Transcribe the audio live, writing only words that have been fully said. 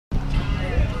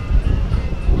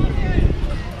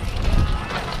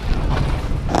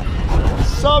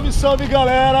Salve, salve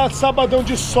galera, sabadão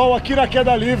de sol aqui na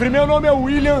Queda Livre. Meu nome é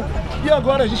William e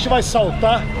agora a gente vai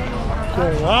saltar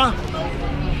com a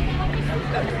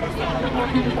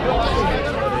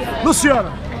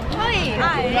Luciana. Oi.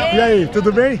 E aí,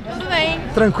 tudo bem? Tudo bem.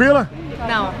 Tranquila?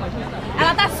 Não.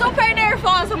 Ela tá super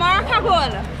nervosa, maior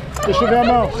cagona. Deixa eu ver a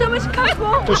mão. Chama de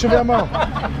cagona. Deixa eu ver a mão.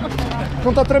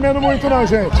 Não tá tremendo muito não,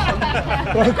 gente.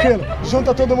 Tranquilo.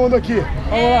 Junta todo mundo aqui.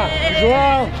 Vamos lá.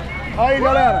 João. Aí,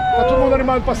 galera. Tá todo mundo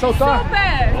animado pra saltar?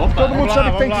 Super. Opa, todo mundo sabe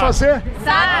o que tem que fazer?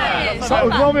 Sabe?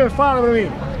 Vamos ver, fala pra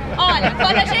mim. Olha,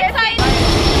 quando a gente sair...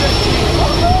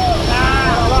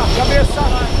 Vai lá, cabeça.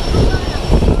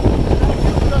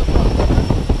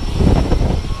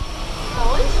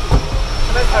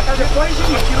 A casa é depois de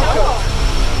mim, aqui no canto.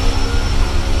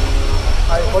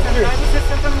 Aí, pode vir. Você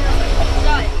senta na minha frente.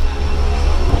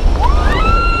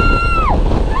 Olha.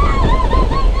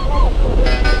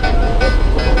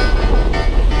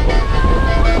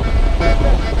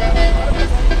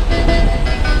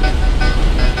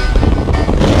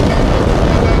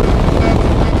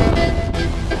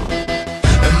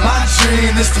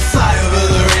 Is to fly over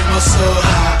the rainbow so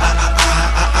high.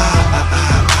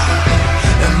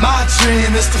 And my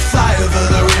dream is to fly over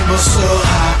the rainbow so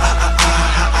high.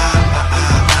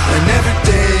 And every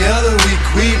day of the week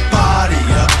we party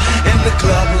up in the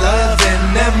club,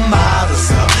 loving them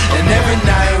models up. And every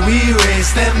night we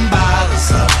raise them bottles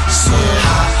up so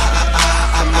high.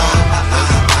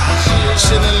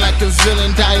 Chilling like a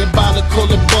villain, diabolical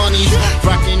the bunnies.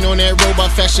 Rocking on that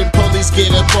robot fashion, police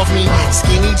get up off me.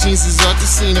 Skinny jeans is off the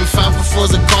scene, and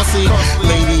 504's are costly.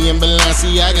 Lady in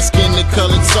Balenciaga, skin the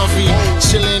colored toffee.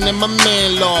 Chilling in my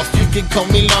man loft, you can call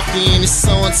me Lofty. And it's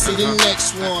on to the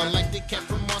next one, like the cat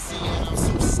from Marcy. And I'm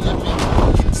super snapping,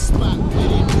 hit the spot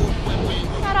with a new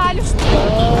weapon. Caralho.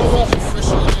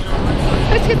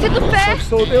 Eu esqueci do pé.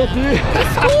 Eu vi.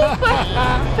 Desculpa.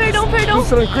 Perdão. Tudo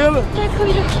tranquilo?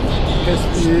 Tranquilo.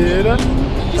 Respira.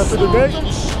 Tá tudo bem?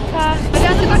 Tá.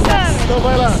 Obrigada, bacana. Então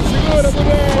vai lá. Segura,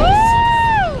 mulher.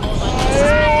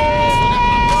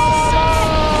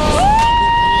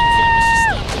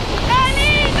 É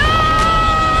lindo!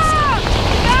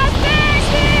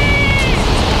 Cacete!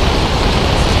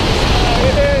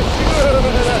 Segura,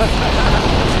 mulher.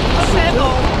 Você é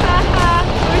bom. Haha,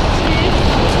 curti.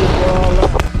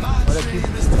 Olha aqui.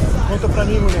 Conta pra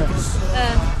mim, mulher.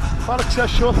 Fala o que você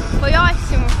achou. Foi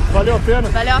ótimo. Valeu a pena?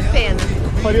 Valeu a pena.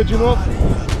 Faria de novo?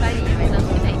 Faria, mas ano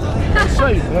que vem. É isso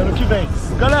aí, ano que vem.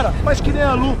 Galera, faz que nem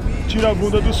a Lu. Tira a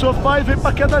bunda do sofá e vem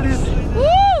pra Queda Livre.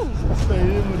 Isso Isso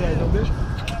aí, mulher. Então beijo.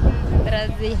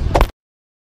 Prazer.